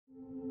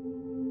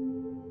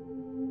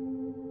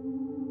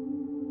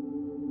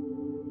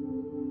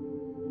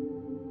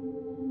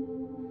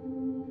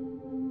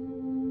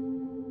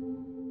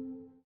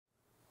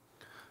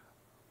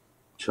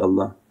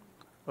inshaAllah.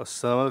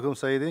 As-salamu alaykum,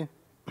 Sayyidi.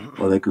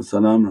 Wa alaykum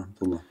salam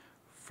rahmatullah.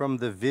 From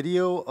the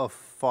video of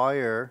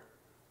fire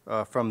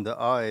from the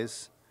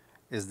eyes,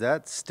 is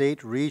that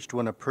state reached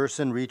when a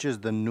person reaches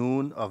the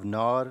noon of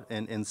naar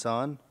and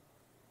insan?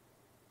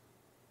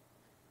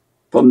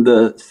 From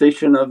the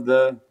station of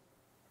the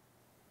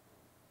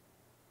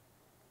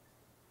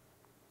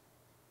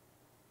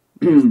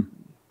There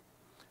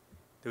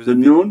was the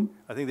noon?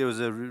 I think there was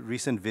a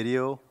recent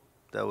video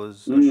that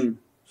was, so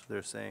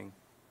they're saying.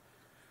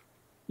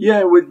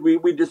 Yeah,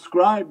 we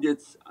described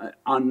it's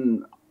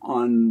on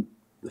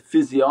the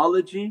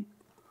physiology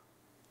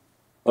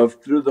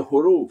of through the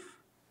huruf,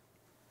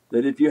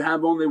 that if you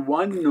have only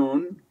one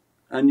noon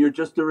and you're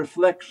just a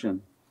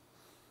reflection,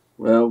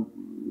 well,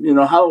 you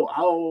know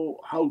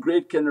how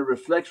great can a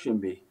reflection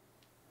be?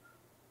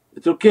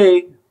 It's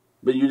okay,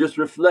 but you're just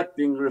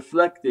reflecting.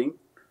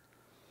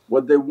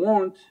 What they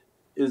want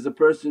is a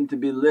person to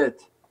be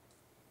lit,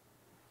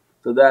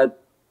 so that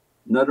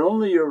not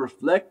only you're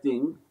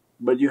reflecting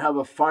but you have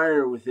a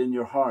fire within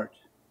your heart.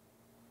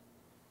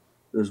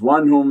 There's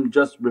one whom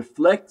just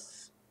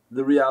reflects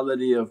the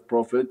reality of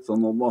Prophet,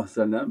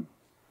 and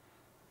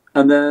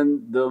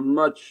then the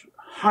much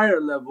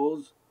higher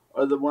levels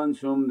are the ones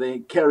whom they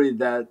carry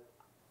that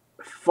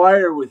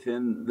fire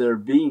within their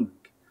being,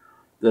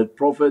 that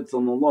Prophet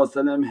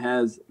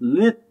has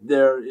lit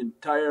their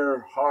entire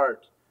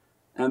heart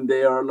and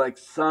they are like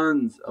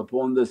suns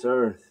upon this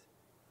earth.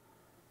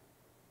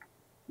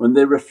 When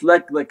they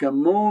reflect like a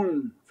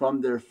moon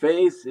from their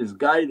face is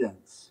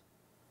guidance,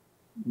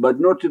 but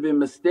not to be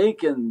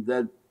mistaken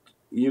that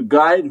you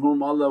guide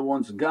whom Allah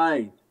wants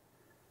guide.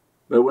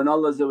 But when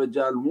Allah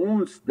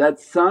wants, that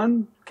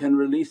sun can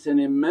release an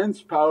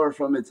immense power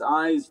from its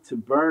eyes to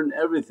burn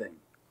everything.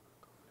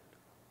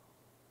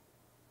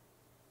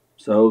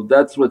 So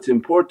that's what's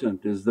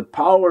important, is the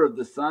power of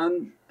the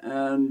sun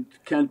and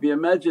can't be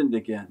imagined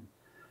again.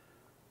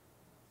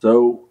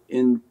 So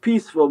in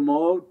peaceful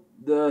mode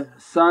the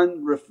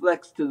sun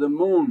reflects to the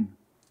moon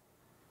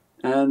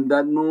and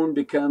that moon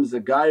becomes a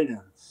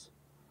guidance,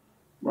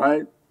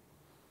 right?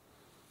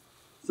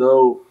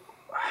 So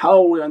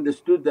how we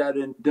understood that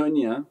in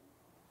dunya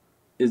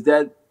is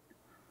that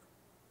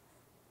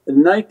at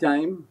night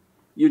time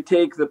you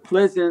take the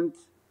pleasant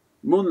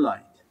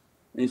moonlight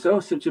and you say,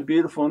 oh, such a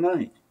beautiful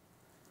night.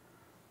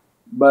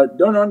 But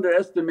don't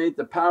underestimate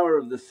the power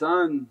of the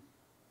sun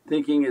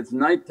thinking it's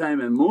night time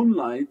and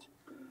moonlight,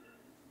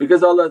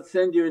 because Allah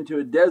send you into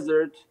a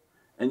desert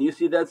and you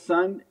see that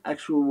sun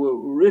actually will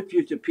rip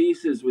you to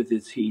pieces with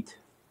its heat,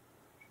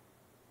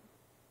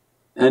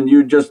 and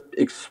you're just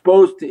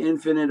exposed to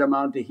infinite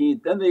amount of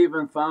heat. Then they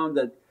even found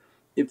that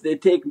if they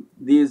take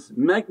these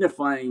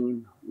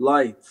magnifying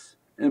lights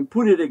and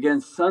put it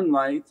against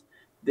sunlight,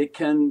 they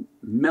can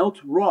melt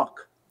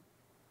rock.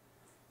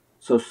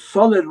 So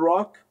solid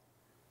rock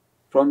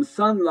from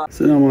sunlight.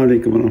 As-salamu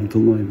alaykum wa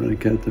rahmatullahi wa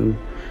barakatuh.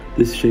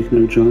 This is Shaykh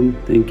Nurjan.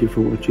 Thank you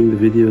for watching the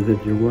video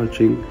that you're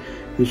watching.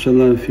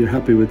 Inshallah, if you're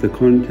happy with the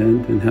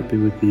content and happy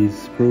with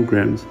these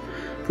programs,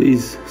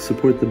 please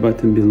support the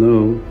button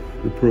below.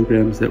 The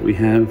programs that we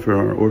have for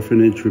our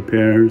orphanage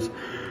repairs,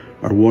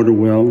 our water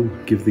well,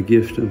 Give the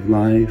Gift of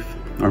Life,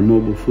 our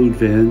mobile food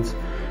vans.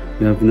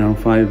 We have now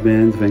 5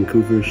 vans: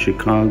 Vancouver,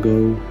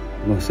 Chicago,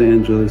 Los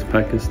Angeles,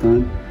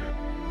 Pakistan.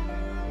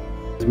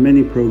 There's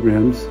many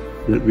programs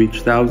that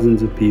reach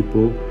thousands of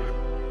people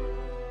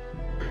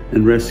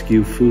and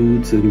rescue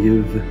foods and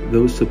give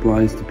those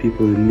supplies to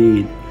people in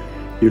need.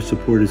 Your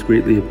support is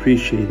greatly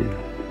appreciated.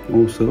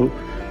 Also,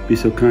 be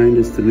so kind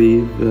as to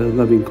leave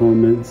loving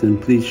comments and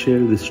please share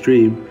the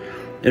stream.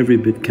 Every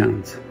bit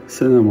counts.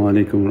 As-salamu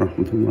alaykum wa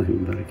rahmatullahi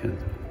wa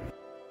barakatuh.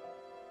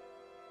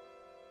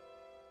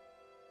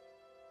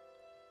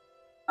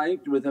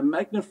 With a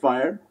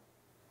magnifier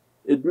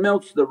it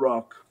melts the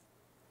rock.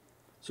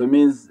 So it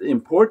means the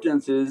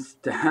importance is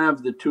to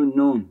have the 2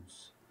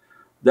 noons.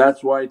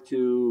 That's why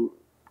to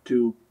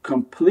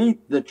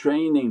complete the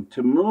training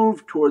to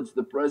move towards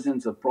the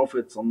presence of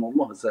Prophet,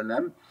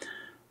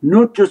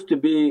 not just to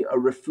be a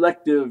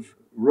reflective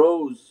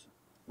rose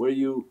where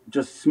you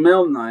just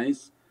smell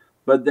nice,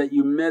 but that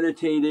you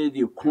meditated,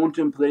 you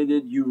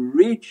contemplated, you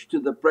reached to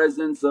the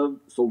presence of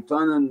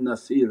Sultanan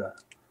Nasira.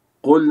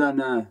 قُل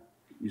لَنَا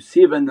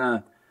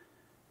يُصِيبَنَا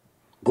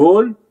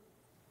قُل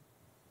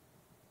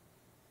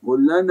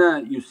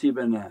لَنَا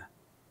يُصِيبَنَا.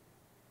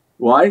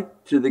 Why?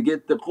 To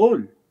get the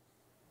qul.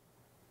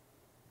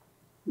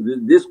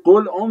 This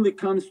qul only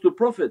comes to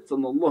Prophet.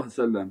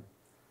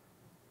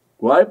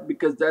 Why?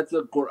 Because that's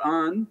a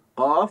Qur'an,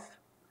 qaf,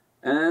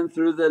 and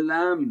through the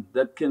lam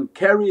that can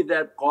carry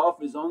that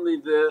qaf is only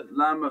the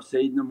lam of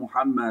Sayyidina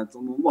Muhammad. So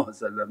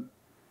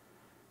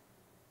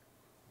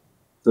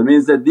it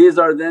means that these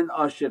are then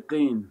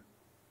ashiqeen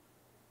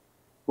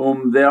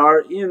whom they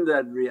are in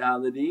that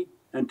reality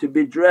and to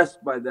be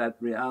dressed by that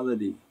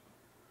reality.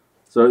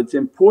 So it's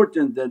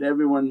important that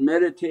everyone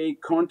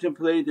meditate,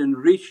 contemplate and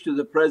reach to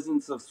the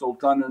presence of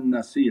Sultan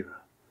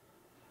al-Nasir,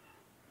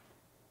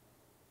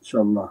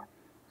 inshaAllah.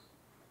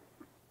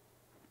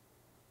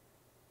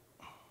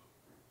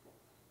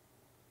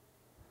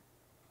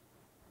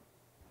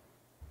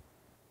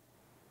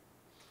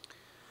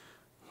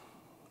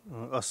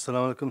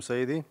 As-salamu alaykum,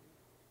 Sayyidi.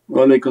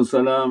 Wa alaykum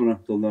salam wa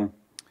rahmatullah.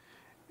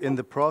 In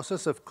the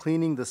process of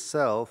cleaning the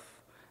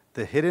self,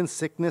 the hidden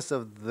sickness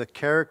of the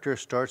character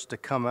starts to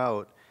come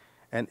out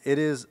and it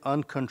is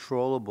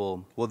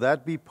uncontrollable. Will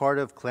that be part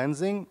of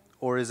cleansing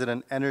or is it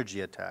an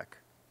energy attack?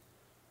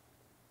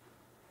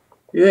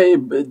 Yeah,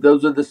 but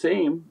those are the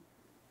same.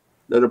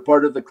 That a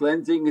part of the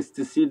cleansing is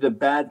to see the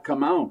bad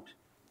come out,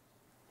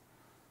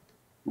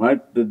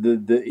 right?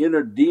 The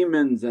inner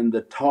demons and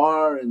the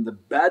tar and the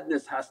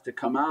badness has to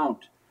come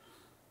out.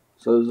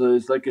 So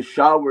it's like a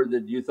shower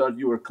that you thought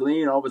you were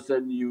clean, all of a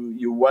sudden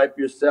you wipe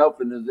yourself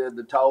and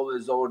the towel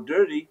is all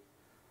dirty,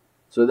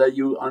 so that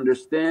you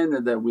understand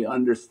and that we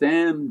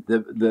understand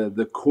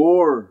the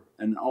core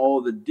and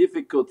all the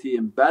difficulty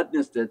and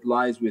badness that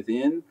lies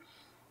within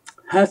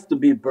has to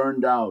be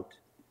burned out.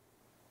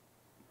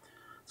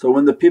 So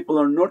when the people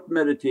are not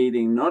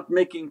meditating, not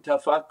making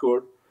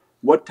tafakkur,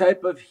 what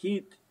type of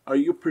heat are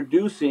you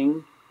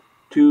producing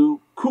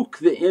to cook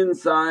the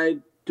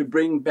inside to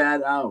bring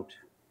bad out?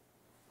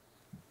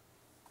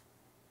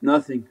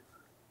 Nothing.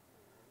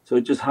 So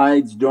it just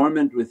hides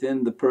dormant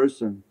within the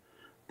person.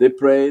 They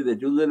pray, they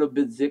do a little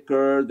bit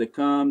zikr, they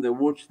come, they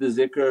watch the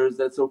zikrs,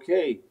 that's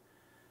okay.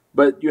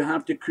 But you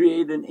have to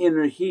create an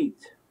inner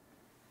heat.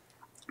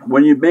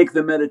 When you make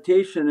the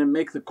meditation and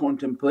make the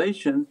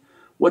contemplation,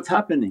 what's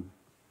happening?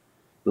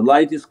 The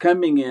light is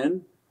coming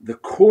in, the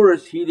core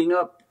is heating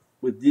up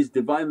with these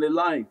Divinely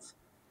lights.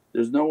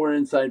 There's nowhere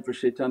inside for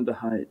shaitan to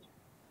hide.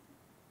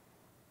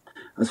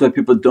 That's why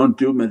people don't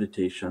do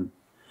meditation.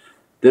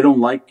 They don't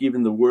like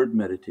even the word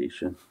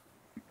meditation.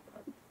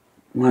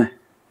 Why?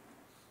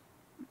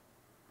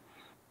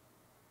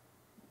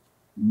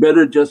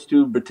 Better just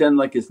to pretend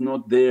like it's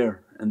not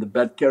there and the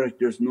bad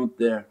character is not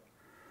there.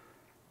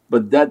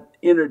 But that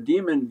inner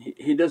demon,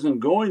 he doesn't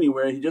go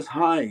anywhere, he just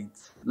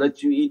hides,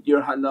 lets you eat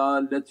your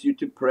halal, lets you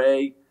to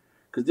pray.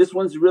 Because this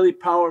one's really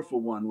powerful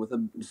one with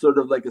a sort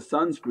of like a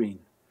sunscreen.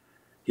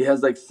 He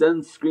has like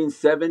sunscreen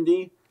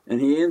 70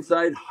 and he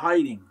inside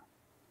hiding,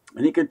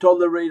 and he can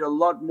tolerate a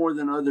lot more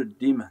than other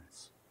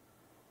demons.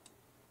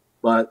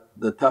 But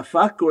the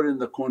tafakkur and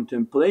the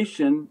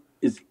contemplation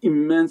is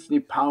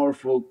immensely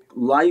powerful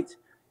light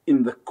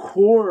in the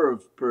core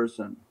of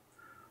person.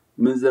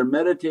 Means they're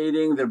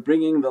meditating, they're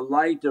bringing the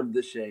light of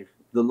the Shaykh,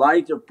 the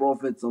light of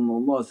Prophet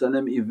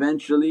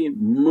eventually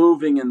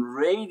moving and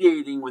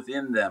radiating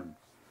within them.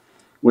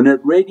 When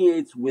it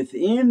radiates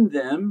within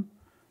them,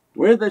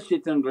 where is the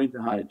shaitan going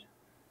to hide?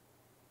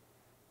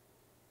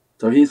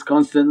 So he's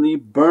constantly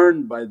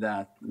burned by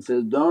that and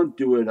says, don't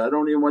do it, I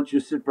don't even want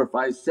you to sit for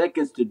 5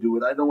 seconds to do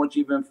it, I don't want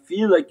you to even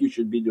feel like you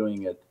should be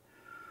doing it.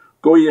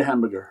 Go eat a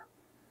hamburger.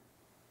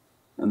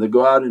 And they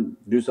go out and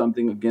do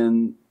something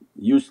again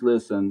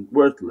useless and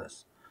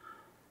worthless.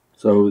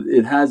 So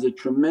it has a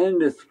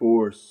tremendous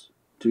force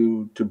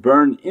to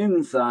burn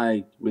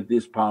inside with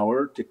this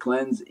power, to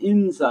cleanse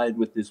inside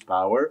with this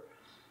power,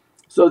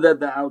 so that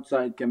the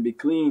outside can be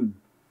clean.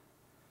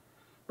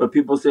 But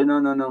people say,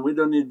 no, we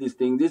don't need these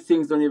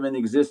things don't even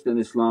exist in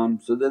Islam.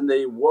 So then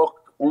they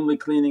walk only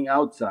cleaning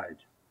outside.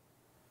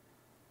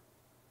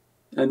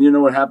 And you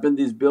know what happened,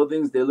 these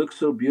buildings they look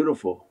so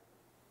beautiful.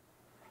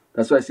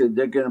 That's why I said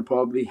they're going to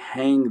probably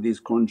hang these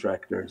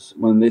contractors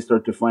when they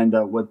start to find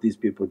out what these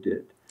people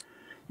did.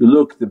 You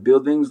look, the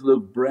buildings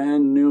look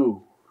brand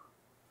new.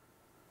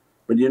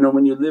 But you know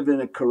when you live in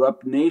a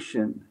corrupt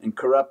nation and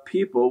corrupt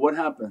people, what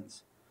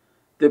happens?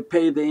 They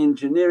pay the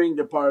engineering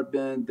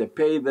department, they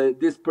pay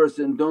this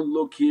person, don't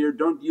look here,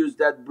 don't use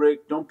that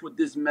brick, don't put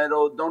this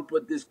metal, don't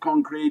put this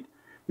concrete,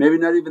 maybe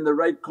not even the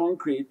right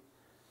concrete.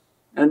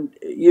 And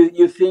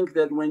you think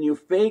that when you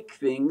fake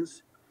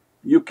things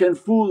you can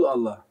fool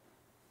Allah,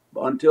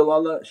 until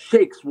Allah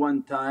shakes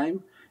one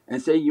time and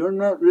say, you're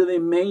not really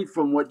made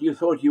from what you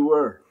thought you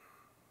were.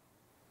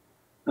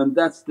 And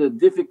that's the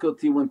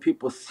difficulty when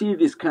people see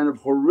these kind of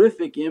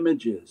horrific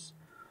images,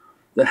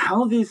 that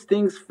how these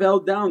things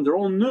fell down, they're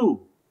all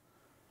new.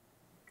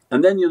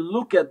 And then you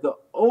look at the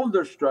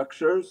older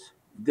structures,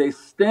 they're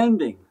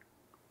standing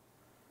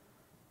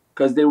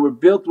because they were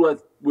built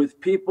with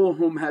people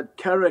whom had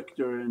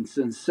character and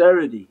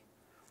sincerity.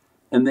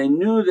 And they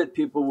knew that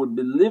people would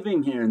be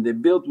living here, and they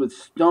built with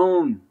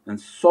stone and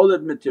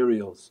solid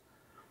materials.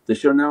 They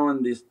show now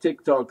on these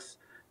TikToks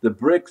the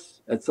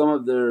bricks at some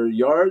of their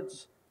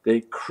yards,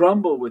 they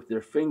crumble with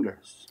their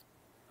fingers.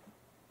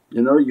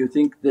 You know, you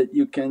think that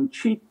you can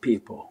cheat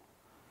people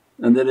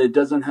and that it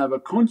doesn't have a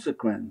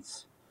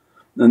consequence.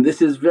 And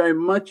this is very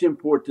much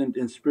important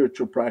in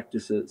spiritual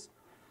practices,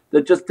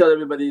 that just tell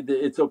everybody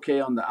that it's okay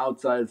on the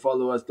outside,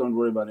 follow us, don't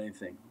worry about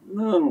anything.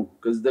 No,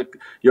 because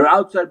you're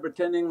outside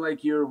pretending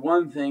like you're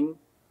one thing,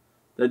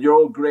 that you're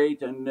all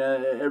great and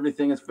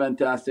everything is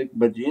fantastic,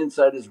 but the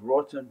inside is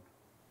rotten.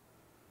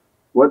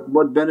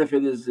 What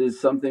benefit is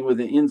something with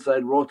the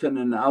inside rotten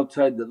and the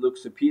outside that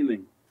looks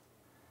appealing?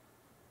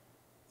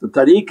 The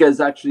tariqah is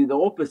actually the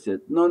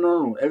opposite.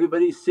 No,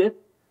 everybody sit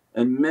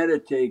and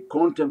meditate,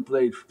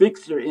 contemplate,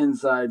 fix your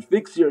inside,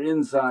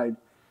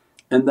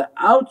 and the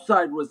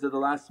outside was at the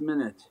last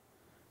minute.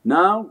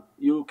 Now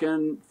you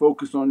can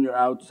focus on your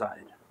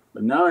outside.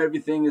 But now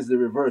everything is the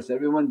reverse.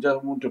 Everyone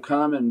just want to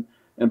come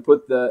and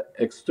put the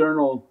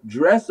external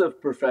dress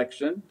of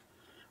perfection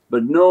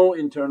but no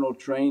internal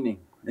training.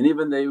 And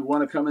even they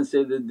want to come and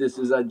say that this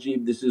is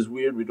ajeeb, this is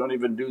weird, we don't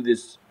even do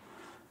this.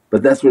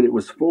 But that's what it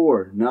was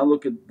for. Now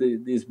look at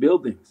these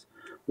buildings.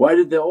 Why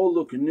did they all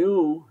look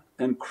new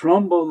and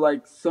crumble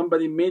like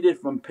somebody made it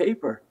from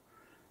paper?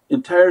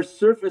 Entire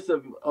surface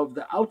of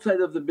the outside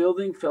of the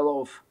building fell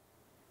off,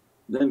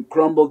 then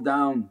crumbled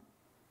down.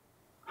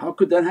 How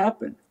could that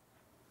happen?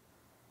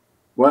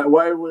 Why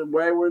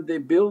were they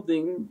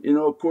building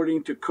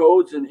according to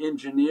codes and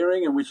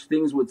engineering in which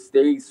things would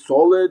stay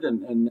solid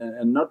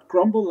and not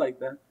crumble like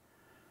that?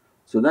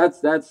 So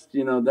that's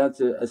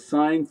a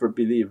sign for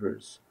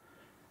believers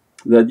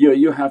that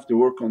you have to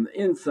work on the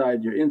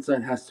inside. Your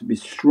inside has to be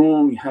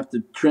strong, you have to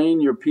train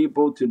your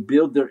people to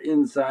build their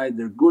inside,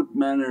 their good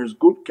manners,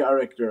 good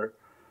character.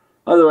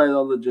 Otherwise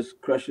Allah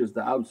just crushes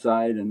the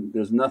outside and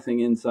there's nothing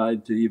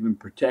inside to even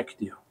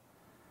protect you.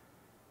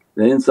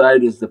 The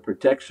inside is the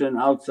protection,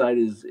 outside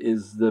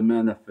is the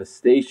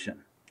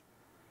manifestation.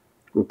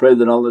 We pray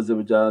that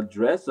Allah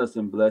dress us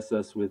and bless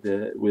us with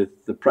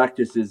the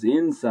practices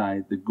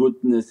inside, the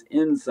goodness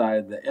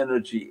inside, the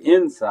energy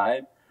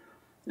inside,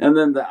 and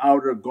then the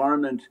outer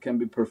garment can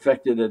be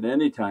perfected at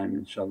any time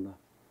inshaAllah.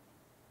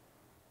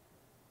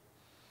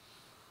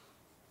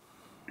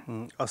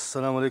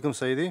 As-salamu alaykum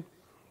Sayyidi.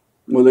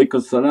 Wa alaykum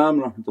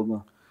as-salam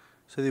rahmatullah.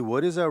 Sayyidi,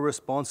 what is our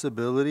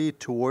responsibility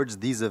towards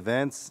these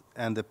events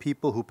and the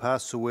people who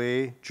pass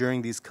away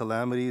during these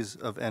calamities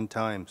of end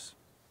times?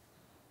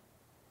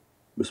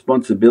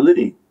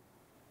 Responsibility?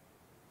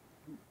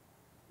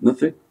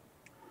 Nothing.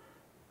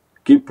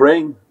 Keep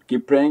praying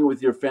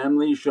with your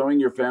family, showing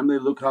your family,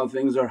 look how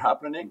things are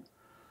happening,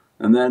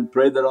 and then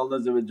pray that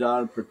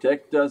Allah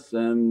protect us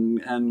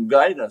and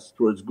guide us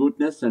towards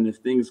goodness. And if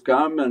things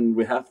come and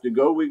we have to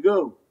go, we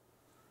go.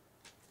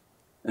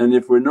 And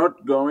if we're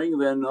not going,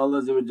 then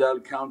Allah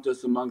count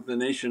us among the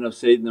nation of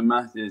Sayyidina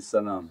Mahdi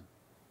salam.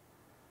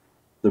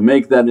 To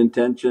make that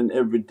intention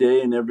every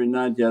day and every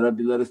night, Ya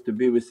Rabbi, let us to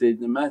be with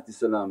Sayyidina Mahdi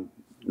salam,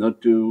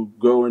 not to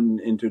go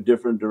into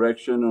different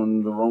direction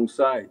on the wrong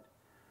side.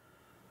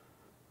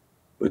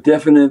 But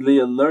definitely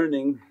a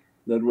learning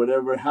that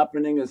whatever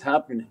happening is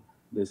happening.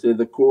 They say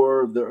the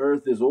core of the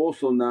earth is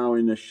also now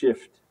in a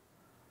shift.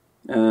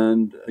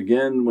 And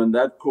again when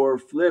that core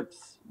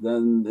flips,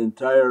 then the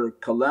entire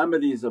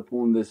calamities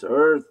upon this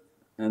earth,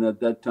 and at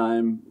that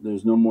time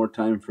there's no more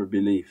time for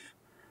belief.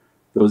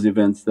 Those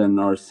events then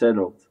are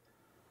settled.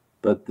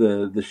 But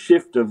the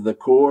shift of the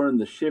core and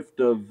the shift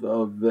of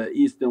the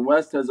east and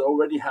west has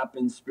already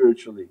happened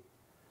spiritually.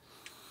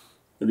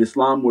 That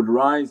Islam would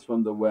rise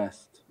from the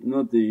west,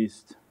 not the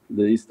east.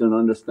 The eastern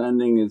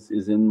understanding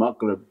is in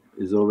Maghrib,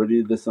 is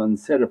already the sun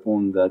set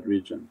upon that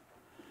region.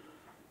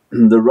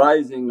 The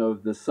rising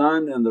of the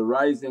sun and the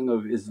rising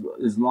of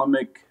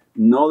Islamic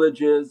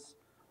knowledges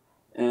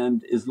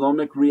and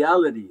Islamic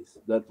realities,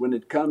 that when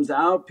it comes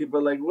out people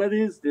are like, what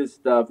is this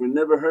stuff? We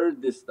never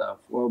heard this stuff.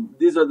 Well,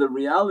 these are the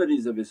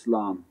realities of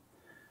Islam.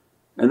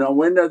 And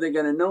when are they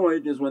going to know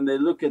it? Is when they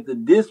look at the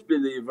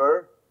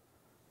disbeliever,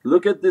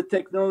 look at the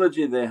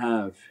technology they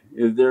have.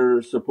 If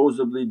they're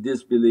supposedly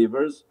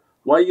disbelievers,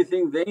 why you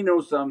think they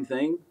know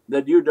something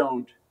that you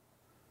don't?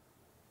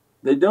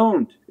 They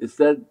don't. It's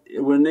that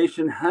our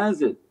nation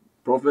has it.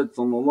 Prophet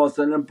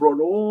brought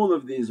all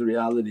of these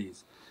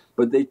realities,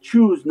 but they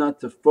choose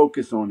not to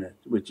focus on it,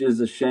 which is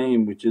a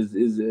shame, which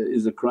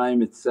is a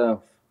crime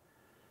itself.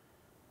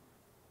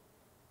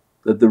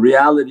 That the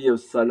reality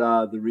of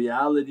salah, the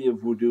reality of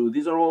wudu,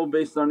 these are all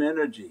based on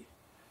energy.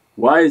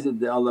 Why is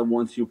it that Allah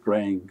wants you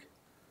praying?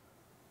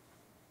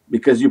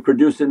 Because you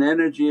produce an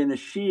energy and a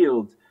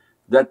shield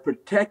that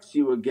protects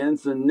you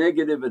against a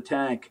negative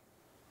attack.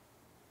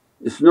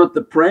 It's not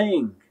the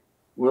praying.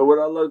 Well, what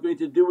Allah is going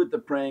to do with the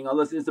praying?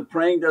 Allah says, the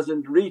praying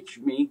doesn't reach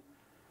me,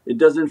 it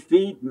doesn't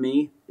feed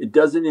me, it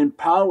doesn't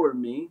empower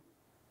me.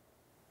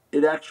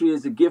 It actually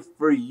is a gift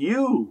for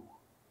you,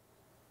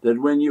 that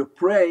when you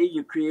pray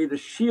you create a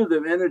shield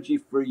of energy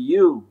for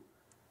you,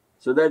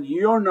 so that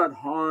you're not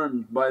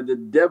harmed by the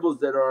devils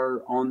that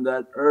are on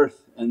that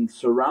earth and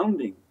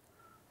surrounding.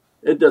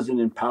 It doesn't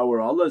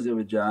empower Allah.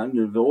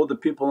 If all the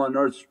people on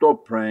earth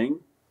stop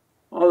praying,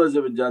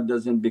 Allah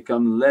doesn't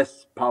become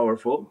less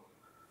powerful,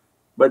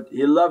 but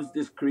He loves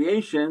this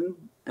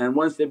creation, and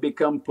once they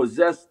become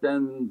possessed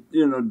and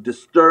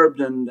disturbed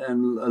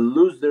and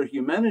lose their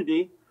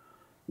humanity,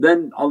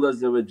 then Allah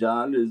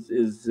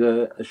is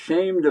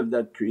ashamed of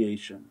that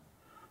creation.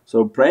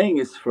 So praying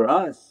is for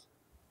us,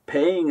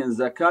 paying and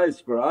zakah is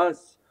for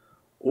us.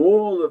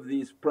 All of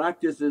these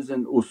practices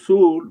and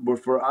usul were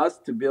for us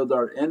to build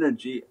our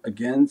energy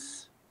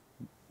against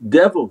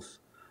devils,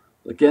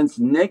 against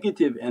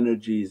negative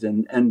energies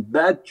and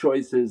bad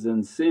choices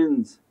and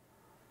sins.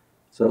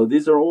 So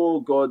these are all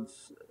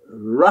God's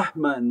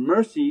rahmah and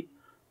mercy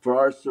for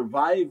our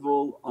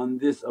survival on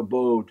this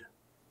abode.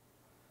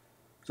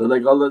 So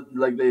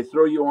like they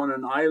throw you on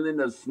an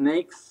island of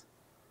snakes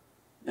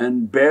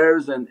and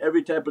bears and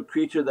every type of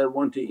creature that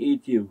want to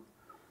eat you,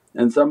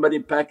 and somebody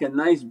pack a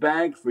nice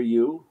bag for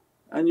you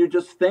and you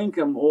just thank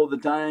Him all the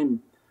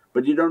time,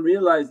 but you don't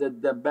realize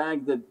that the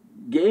bag that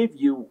gave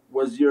you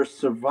was your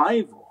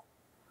survival.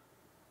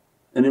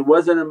 And it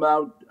wasn't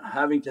about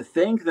having to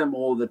thank them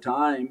all the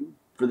time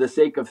for the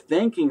sake of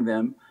thanking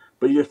them,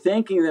 but you're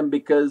thanking them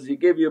because He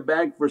gave you a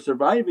bag for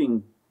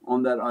surviving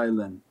on that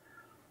island.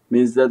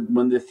 Means that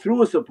when they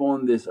threw us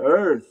upon this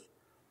earth,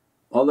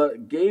 Allah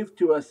gave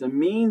to us a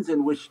means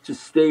in which to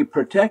stay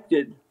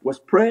protected was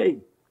pray.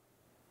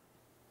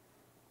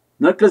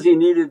 Not because He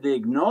needed the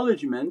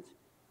acknowledgement,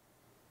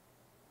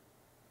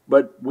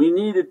 but we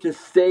needed to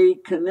stay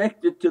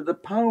connected to the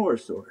power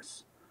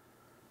source.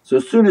 So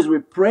as soon as we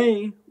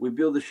pray, we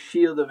build a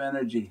shield of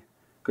energy,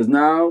 because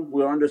now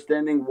we're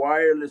understanding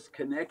wireless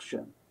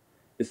connection.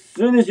 As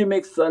soon as you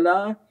make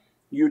salah,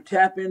 you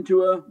tap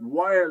into a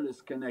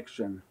wireless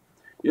connection.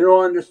 You know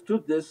who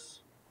understood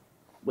this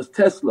was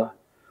Tesla.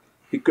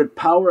 He could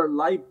power a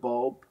light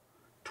bulb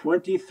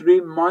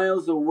 23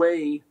 miles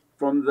away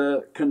from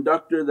the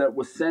conductor that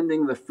was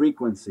sending the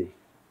frequency.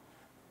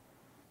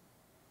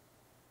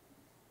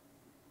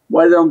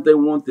 Why don't they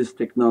want this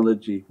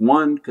technology?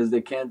 One, because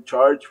they can't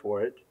charge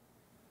for it,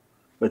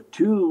 but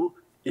two,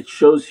 it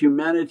shows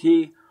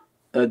humanity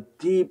a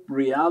deep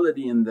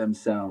reality in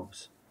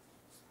themselves,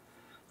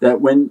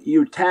 that when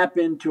you tap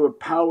into a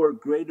power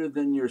greater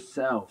than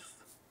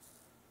yourself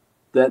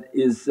that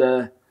is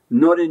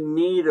not in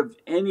need of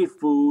any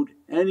food,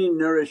 any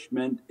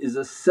nourishment, is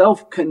a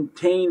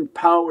self-contained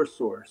power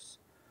source,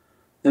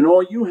 and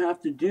all you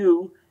have to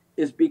do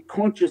is be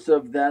conscious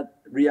of that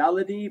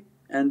reality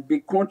and be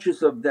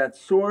conscious of that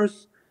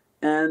source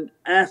and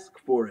ask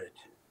for it.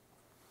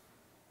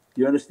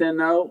 Do you understand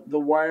now the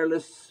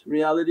wireless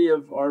reality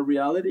of our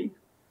reality?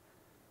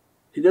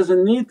 He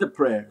doesn't need the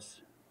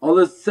prayers, all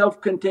this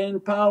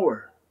self-contained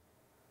power,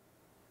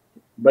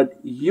 but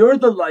you're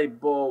the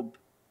light bulb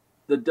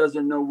that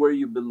doesn't know where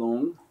you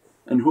belong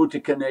and who to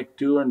connect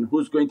to and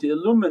who's going to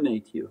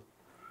illuminate you.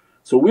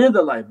 So we're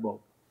the light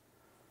bulb,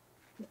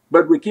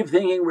 but we keep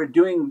thinking we're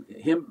doing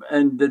Him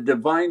and the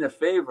Divine a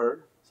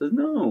favour. Says,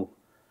 no,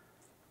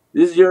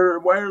 this is your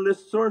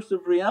wireless source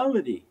of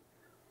reality,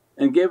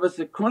 and gave us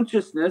a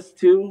consciousness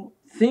to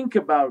think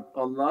about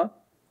Allah,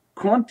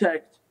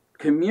 contact,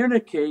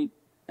 communicate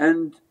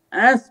and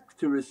ask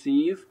to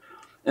receive,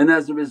 and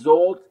as a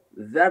result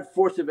that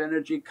force of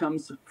energy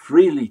comes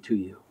freely to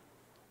you.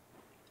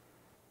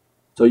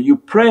 So you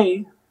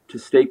pray to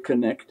stay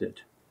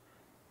connected,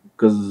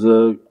 because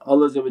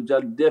Allah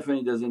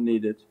definitely doesn't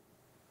need it.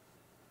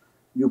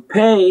 You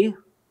pay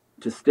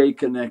to stay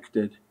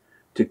connected,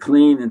 to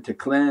clean and to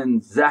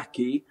cleanse.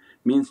 Zaki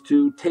means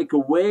to take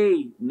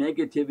away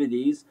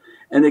negativities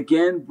and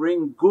again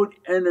bring good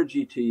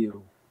energy to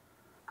you,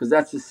 because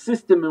that's the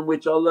system in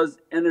which Allah's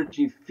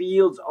energy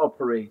fields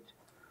operate.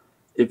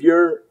 If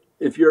you're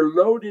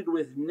loaded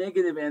with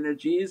negative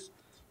energies,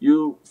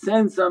 you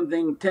send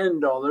something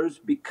 $10,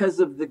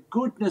 because of the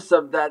goodness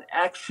of that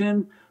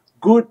action,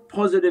 good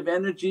positive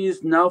energy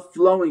is now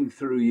flowing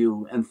through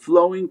you and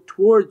flowing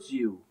towards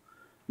you.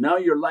 Now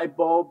your light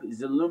bulb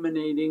is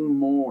illuminating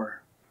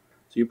more.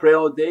 So you pray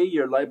all day,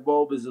 your light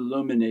bulb is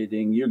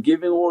illuminating. You're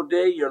giving all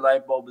day, your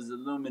light bulb is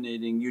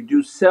illuminating. You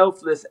do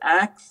selfless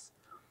acts,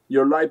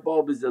 your light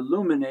bulb is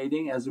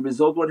illuminating. As a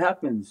result, what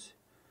happens?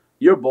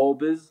 Your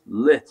bulb is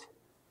lit.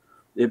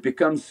 It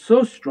becomes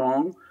so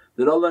strong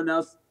that Allah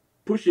now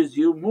pushes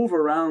you, move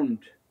around.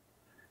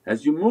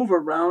 As you move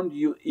around,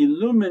 you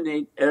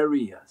illuminate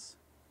areas.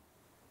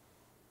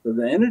 So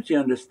the energy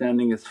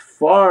understanding is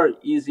far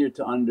easier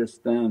to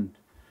understand.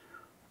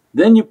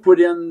 Then you put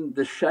in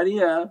the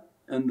sharia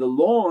and the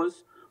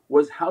laws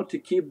was how to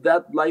keep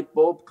that light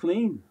bulb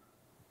clean.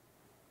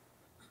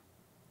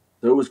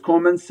 So it was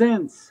common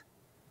sense.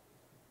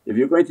 If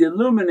you're going to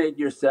illuminate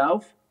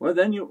yourself, well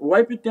then you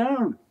wipe it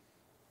down.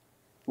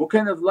 What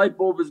kind of light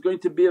bulb is going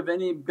to be of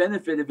any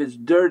benefit if it's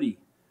dirty?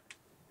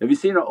 Have you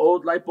seen an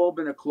old light bulb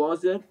in a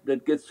closet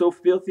that gets so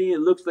filthy it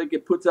looks like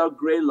it puts out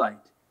grey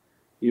light?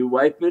 You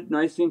wipe it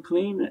nice and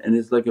clean and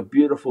it's like a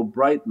beautiful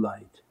bright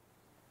light.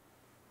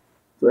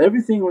 So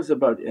everything was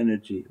about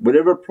energy.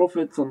 Whatever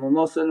Prophet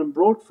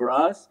brought for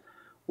us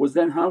was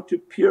then how to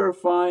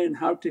purify and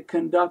how to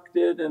conduct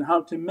it and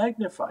how to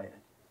magnify it,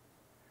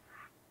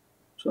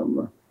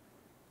 inshaAllah.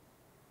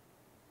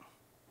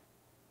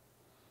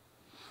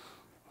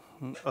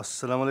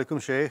 As-salamu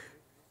alaykum Shaykh.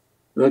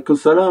 Walaikum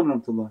salam wa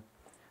rahmatullah.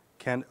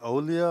 Can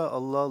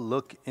awliyaullah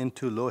look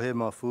into Lawh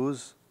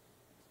Mahfuz?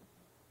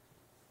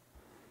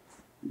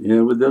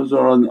 Yeah, but those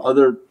are on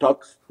other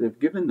talks they've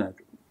given that.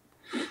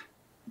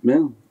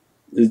 Yeah.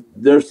 Is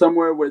there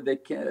somewhere where they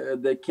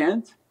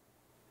can't?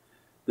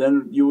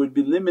 Then you would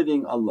be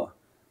limiting Allah.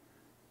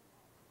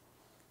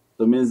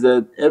 So it means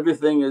that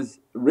everything is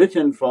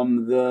written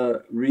from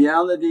the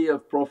reality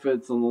of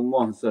Prophet.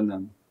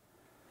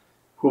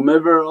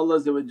 Whomever Allah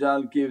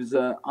gives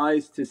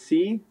eyes to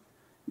see,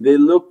 they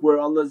look where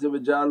Allah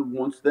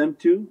wants them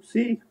to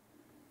see.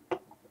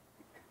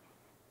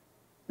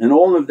 And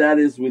all of that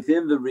is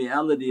within the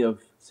reality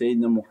of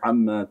Sayyidina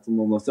Muhammad.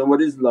 So what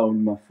is Lawh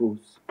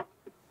Mahfuz?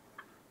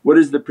 What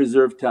is the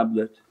preserved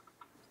tablet?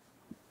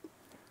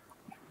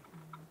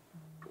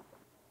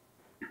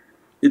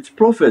 It's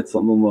Prophet.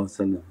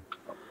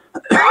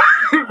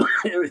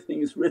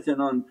 Everything is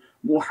written on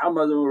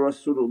Muhammadan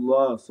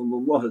Rasulullah.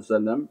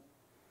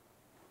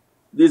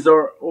 These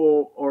are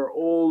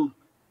all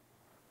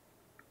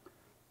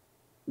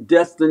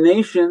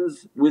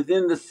destinations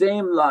within the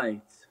same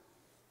light.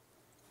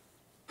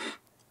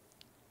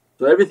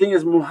 So everything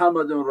is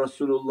Muhammadan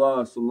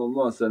Rasulullah.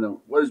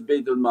 What is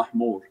Baytul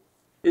Mahmur?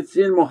 It's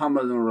in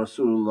Muhammadan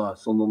Rasulullah.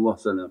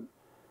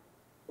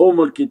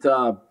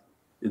 Kitab.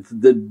 It's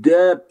the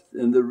depth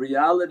and the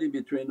reality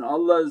between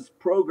Allah's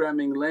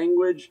programming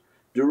language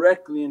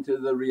directly into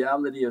the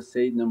reality of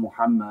Sayyidina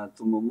Muhammad.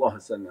 So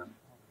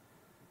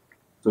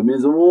it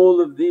means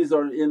all of these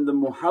are in the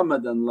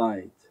Muhammadan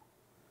light,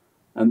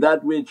 and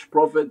that which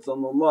Prophet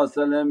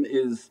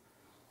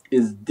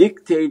is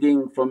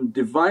dictating from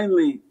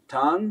Divinely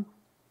tongue,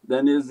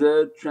 then is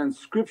a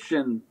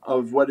transcription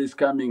of what is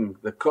coming,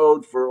 the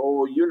code for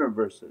all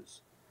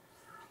universes.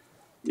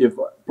 If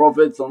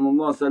Prophet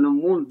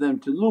want them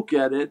to look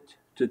at it,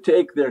 to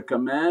take their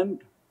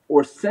command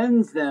or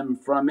sends them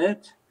from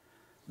it,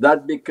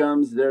 that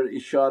becomes their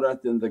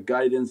isharat and the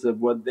guidance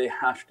of what they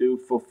have to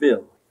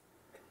fulfill.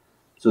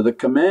 So the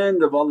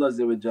command of Allah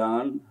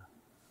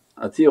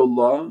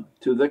atiullah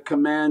to the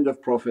command of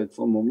Prophet,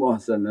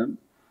 and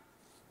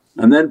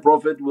then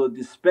Prophet will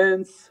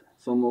dispense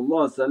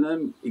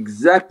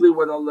exactly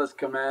what Allah's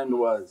command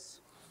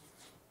was,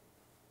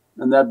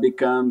 and that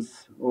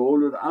becomes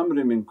ulul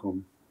amri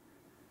minkum.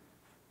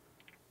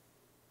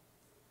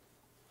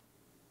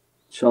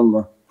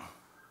 InshaAllah.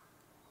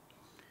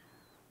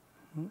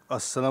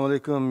 As-salamu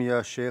alaykum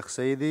ya Shaykh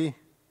Sayyidi.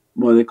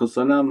 Wa alaykum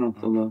as-salam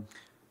rahmatullah.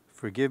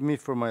 Forgive me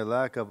for my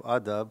lack of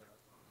adab.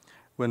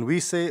 When we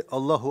say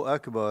Allahu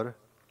Akbar,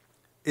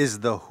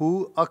 is the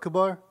Hu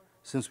Akbar?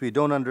 Since we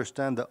don't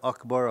understand the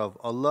Akbar of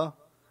Allah,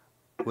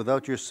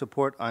 without your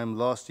support I am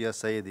lost ya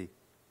Sayyidi.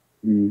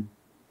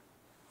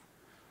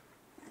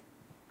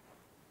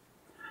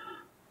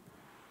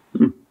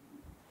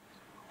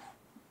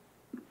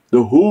 The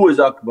Who is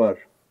Akbar.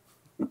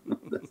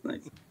 That's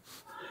nice.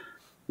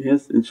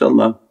 Yes,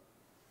 inshaAllah.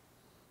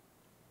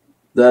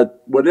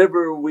 That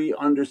whatever we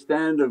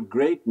understand of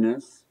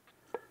greatness,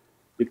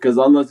 because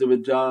Allah's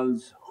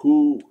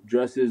Who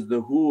dresses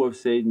the Who of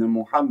Sayyidina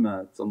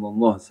Muhammad.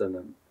 Qul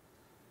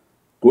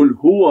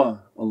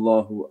huwa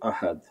Allahu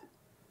ahad,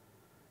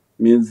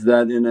 means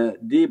that in a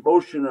deep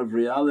ocean of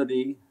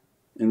reality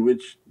in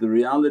which the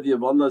reality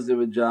of Allah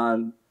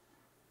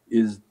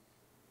is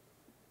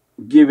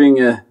giving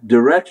a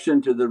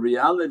direction to the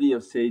reality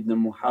of Sayyidina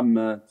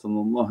Muhammad,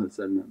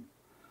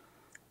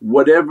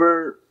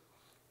 whatever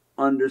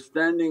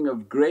understanding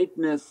of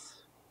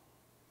greatness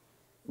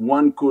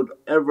one could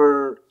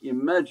ever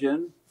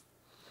imagine,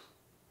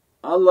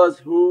 Allah's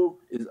Who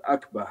is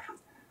Akbar,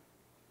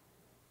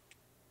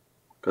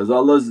 because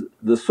Allah's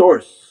the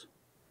source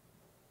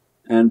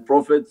and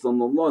Prophet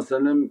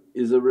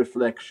is a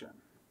reflection,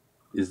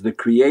 is the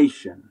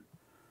creation.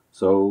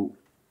 So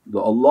the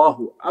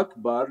Allahu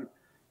Akbar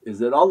is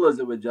that Allah's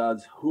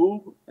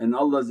Who and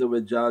Allah's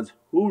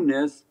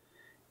Who-ness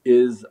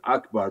is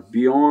Akbar,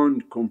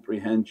 beyond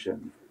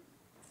comprehension.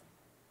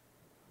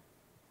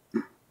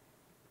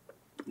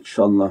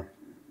 InshaAllah.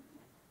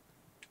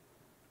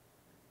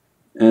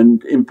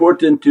 And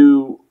important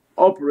to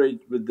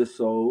operate with the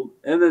soul,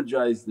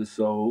 energize the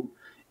soul,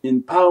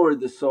 empower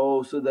the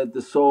soul so that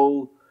the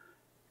soul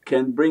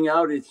can bring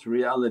out its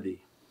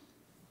reality.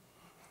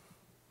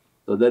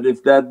 So that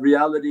if that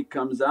reality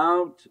comes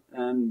out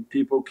and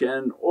people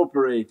can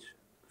operate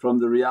from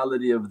the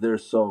reality of their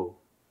soul.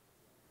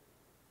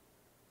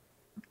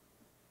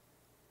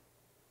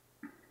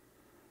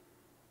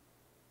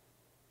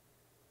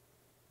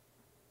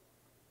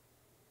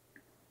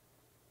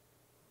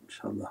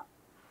 InshaAllah.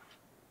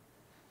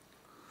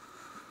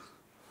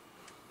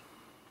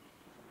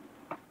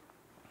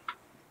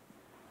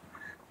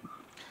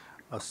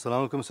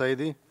 As-salamu alaykum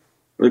Sayyidi.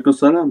 Walaykum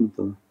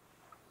salam.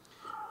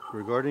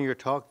 Regarding your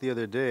talk the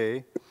other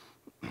day,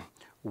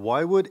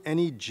 why would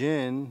any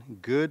jinn,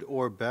 good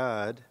or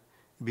bad,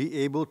 be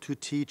able to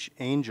teach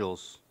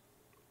angels?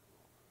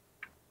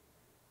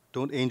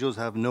 Don't angels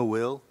have no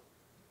will?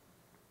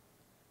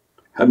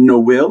 Have no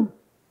will?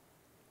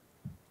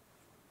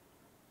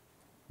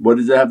 What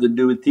does that have to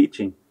do with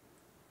teaching?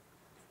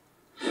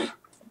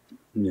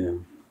 Yeah.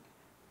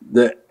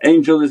 The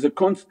angel is a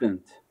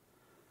constant,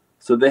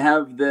 so they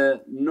have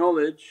the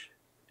knowledge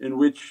in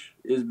which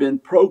is been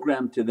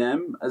programmed to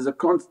them as a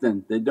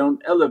constant, they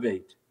don't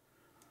elevate.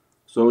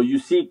 So you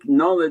seek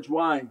knowledge,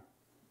 why?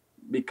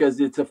 Because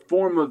it's a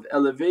form of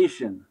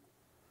elevation.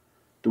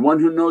 The one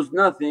who knows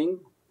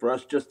nothing, for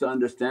us just to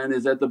understand,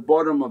 is at the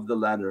bottom of the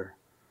ladder.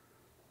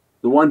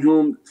 The one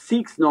who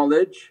seeks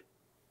knowledge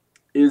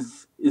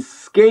is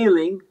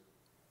scaling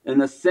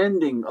and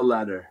ascending a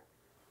ladder.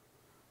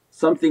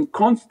 Something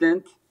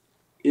constant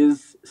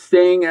is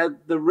staying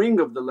at the ring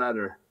of the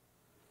ladder.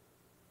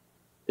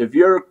 If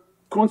you're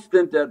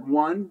constant at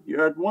 1,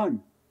 you're at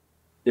 1.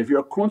 If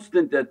you're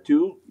constant at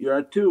 2, you're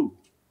at 2.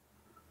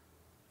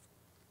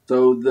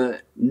 So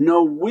the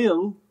no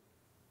will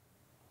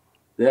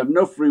They have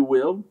no free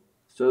will,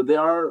 so they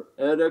are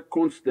at a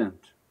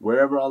constant.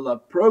 Wherever Allah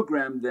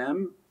programmed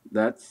them,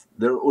 that's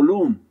their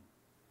ulum.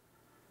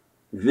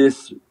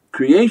 This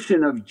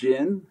creation of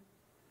jinn,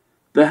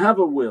 they have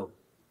a will.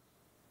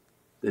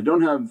 They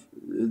don't have…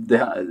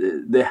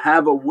 they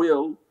have a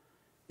will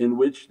in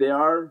which they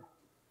are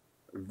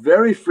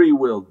very free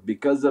willed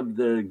because of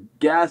their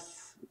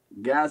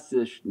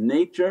gasish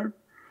nature,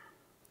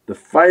 the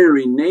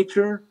fiery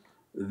nature.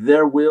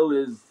 Their will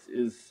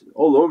is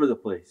all over the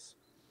place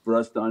for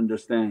us to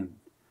understand.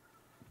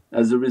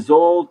 As a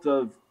result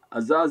of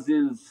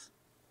Azazil's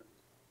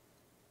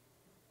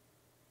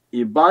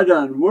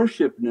ibadah and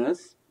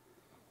worshipness,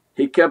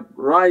 he kept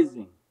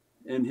rising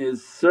in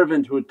his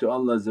servanthood to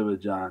Allah,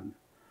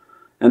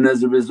 and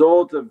as a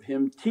result of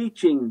him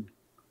teaching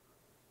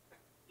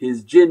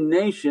his jinn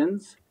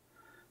nations,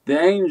 the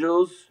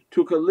angels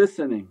took a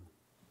listening,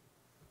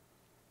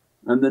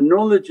 and the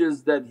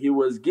knowledges that he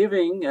was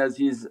giving as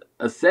he's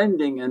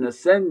ascending and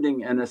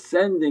ascending and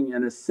ascending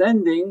and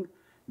ascending,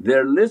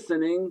 they're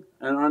listening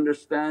and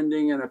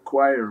understanding and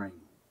acquiring.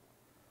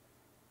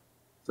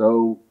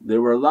 So they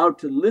were allowed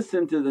to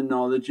listen to the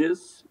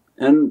knowledges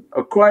and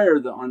acquire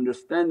the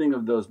understanding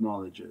of those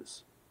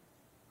knowledges.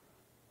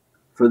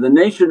 For the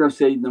nation of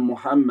Sayyidina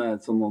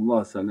Muhammad,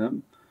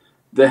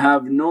 they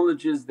have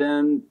knowledges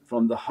then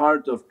from the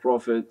heart of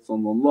Prophet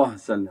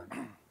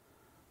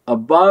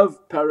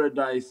above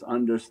paradise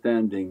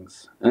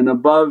understandings and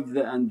above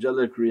the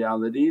angelic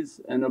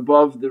realities and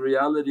above the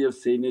reality of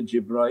Sayyidina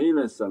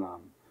Jibreel,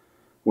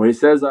 where he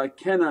says, I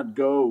cannot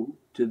go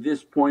to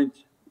this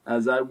point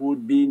as I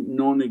would be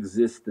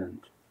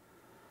non-existent.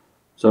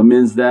 So it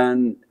means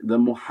then the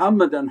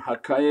Muhammadan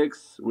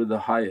haqqaiqs were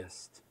the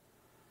highest.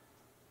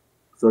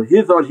 So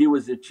he thought he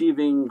was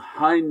achieving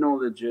high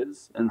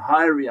knowledges and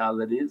high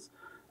realities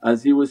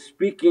as he was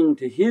speaking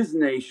to his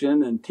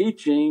nation and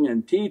teaching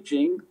and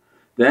teaching.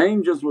 The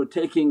angels were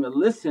taking a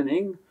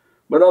listening,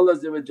 but Allah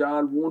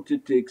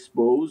wanted to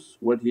expose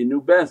what He knew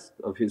best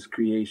of His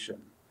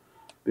creation.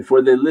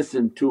 Before they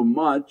listened too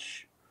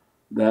much,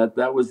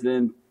 that was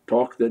the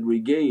talk that we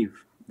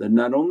gave, that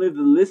not only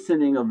the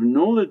listening of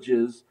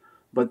knowledges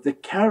but the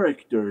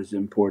character is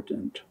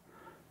important.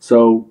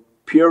 So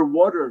pure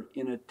water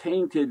in a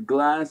tainted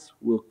glass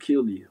will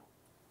kill you.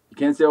 You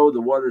can't say, oh the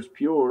water's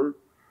pure,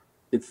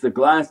 it's the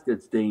glass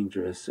that's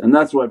dangerous. And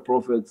that's why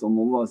Prophet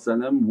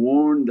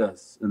warned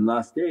us in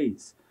last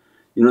days.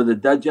 You know the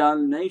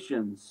Dajjal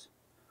nations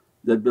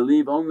that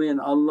believe only in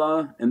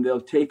Allah and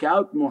they'll take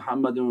out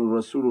Muhammadun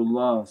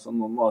Rasulullah,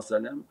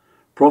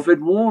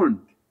 Prophet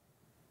warned,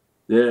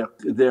 their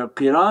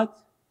qiraat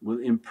will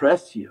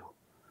impress you,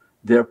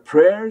 their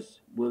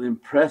prayers will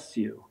impress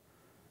you,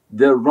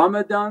 their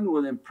Ramadan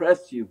will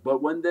impress you,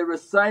 but when they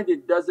recite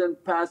it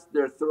doesn't pass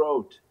their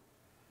throat.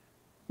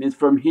 Means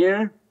from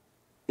here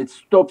it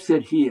stops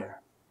at here.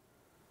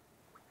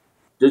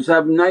 They just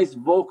have nice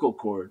vocal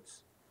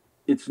cords,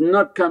 it's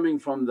not coming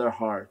from their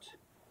heart.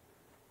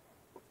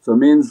 So it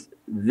means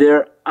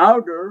their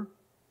outer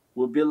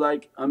will be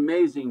like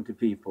amazing to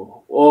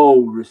people,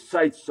 oh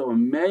recite so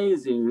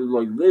amazing,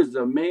 like this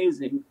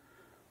amazing,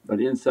 but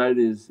inside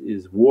is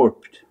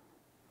warped,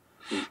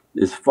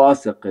 is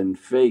fasiq and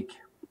fake.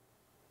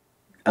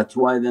 That's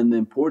why then the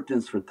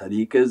importance for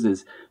tariqas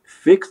is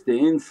fix the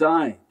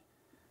inside,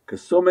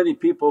 because so many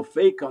people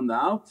fake on the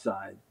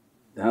outside.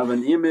 They have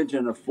an image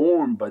and a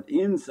form, but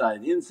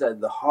inside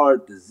the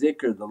heart, the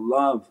zikr, the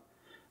love,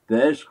 the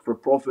ishq for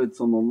Prophet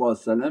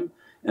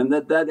and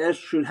that ishq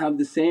should have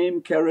the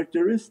same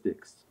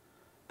characteristics.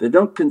 They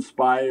don't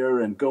conspire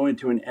and go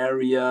into an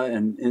area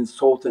and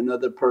insult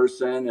another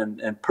person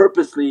and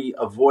purposely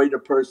avoid a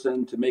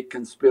person to make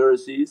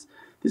conspiracies.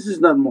 This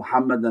is not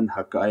Muhammadan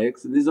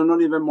haqqaiqs, these are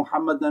not even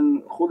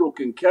Muhammadan khuluq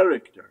and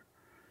character.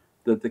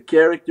 That the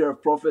character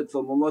of Prophet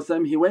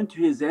he went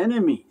to his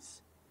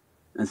enemies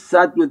and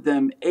sat with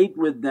them, ate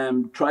with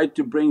them, tried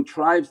to bring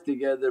tribes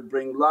together,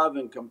 bring love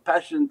and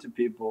compassion to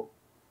people.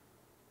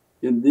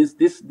 And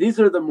these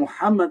are the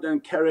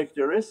Muhammadan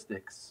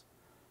characteristics.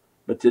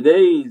 But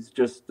today it's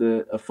just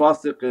a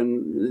fasiq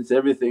and it's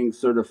everything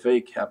sort of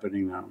fake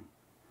happening now.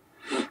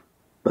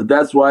 But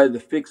that's why the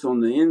fix on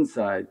the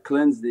inside,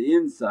 cleanse the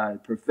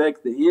inside,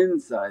 perfect the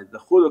inside, the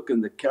khuluq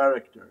and the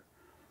character,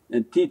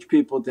 and teach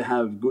people to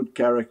have good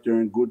character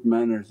and good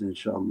manners,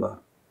 inshaAllah.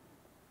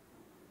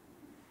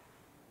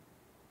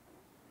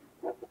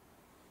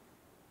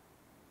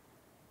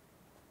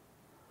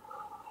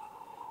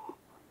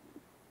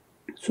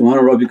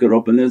 Subhana rabbika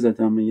rabbil izzati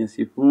amma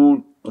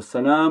yasifoon wa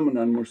salaamun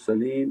al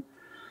mursaleen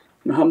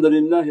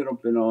walhamdulillahi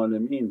rabbil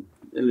alameen.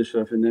 Ila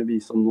sharaf al-Nabi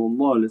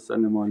sallallahu alayhi wa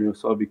sallam wa alihi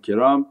wa sahbihi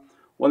kiram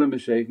wa ala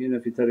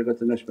mashayikhina fi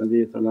tariqat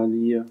al-Naqshbandiyyah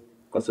al-Aliyya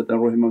qasatan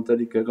ruhi imam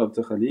tariqa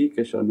Qabta Khaliq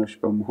Shaykh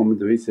Nurjan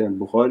Muhammadan Way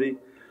al-Bukhari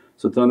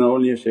Sultan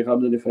awliya Shaykh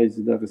Abdul Faiz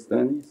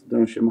Dagestani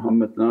Sultan Shaykh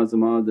Muhammad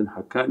Nazim Adil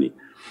Haqqani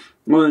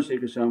Mawlana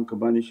Shaykh Sham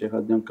Kabani Shaykh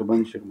Adnan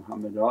Kabani Shaykh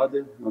Muhammad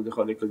Adil Mawdi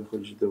Khaliq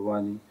al-Khulj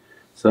Dawani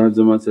Sahib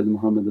Zaman Sayyid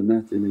Muhammadan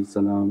Nahdi alayhi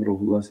salam,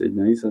 Ruhullah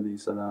Sayyidina Isa alayhi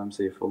salam,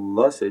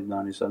 Sayyfullah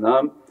Sayyidina alayhi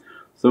salam,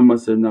 Thumma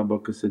Sayyidina Abu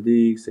Bakr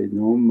Siddiq,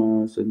 Sayyidina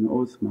Umar, Sayyidina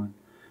Uthman,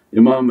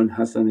 Imam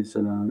al-Hasan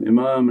salam,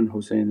 Imam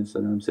al-Husayn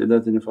salam,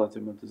 Sayyidatina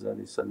Fatima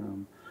Zahra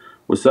salam,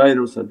 wa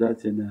sayru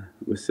sadatina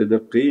wa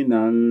siddiqeen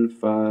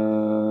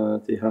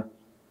al-Fatiha.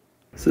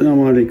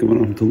 As-salamu alaykum wa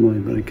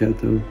rahmatullahi wa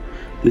barakatuh.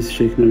 This is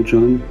Shaykh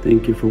Nurjan.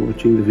 Thank you for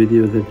watching the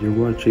video that you're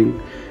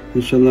watching.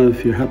 Inshallah,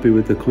 if you're happy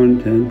with the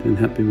content and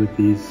happy with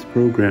these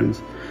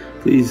programs,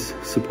 please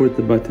support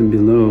the button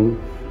below,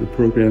 the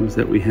programs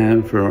that we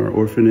have for our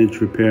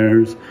orphanage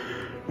repairs,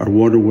 our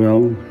water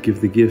well,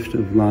 Give the Gift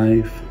of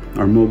Life,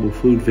 our mobile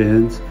food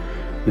vans.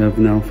 We have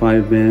now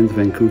 5 vans: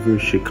 Vancouver,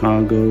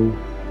 Chicago,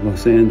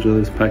 Los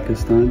Angeles,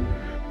 Pakistan.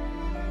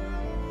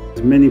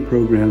 There's many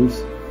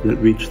programs that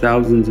reach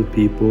thousands of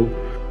people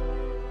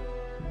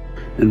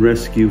and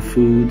rescue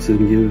foods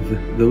and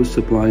give those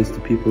supplies to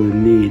people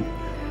in need.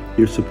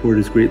 Your support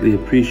is greatly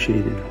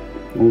appreciated.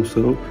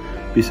 Also,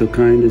 be so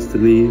kind as to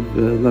leave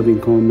loving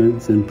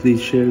comments and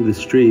please share the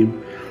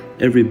stream.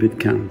 Every bit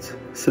counts.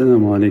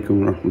 As-salamu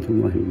alaykum wa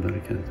rahmatullahi wa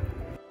barakatuh.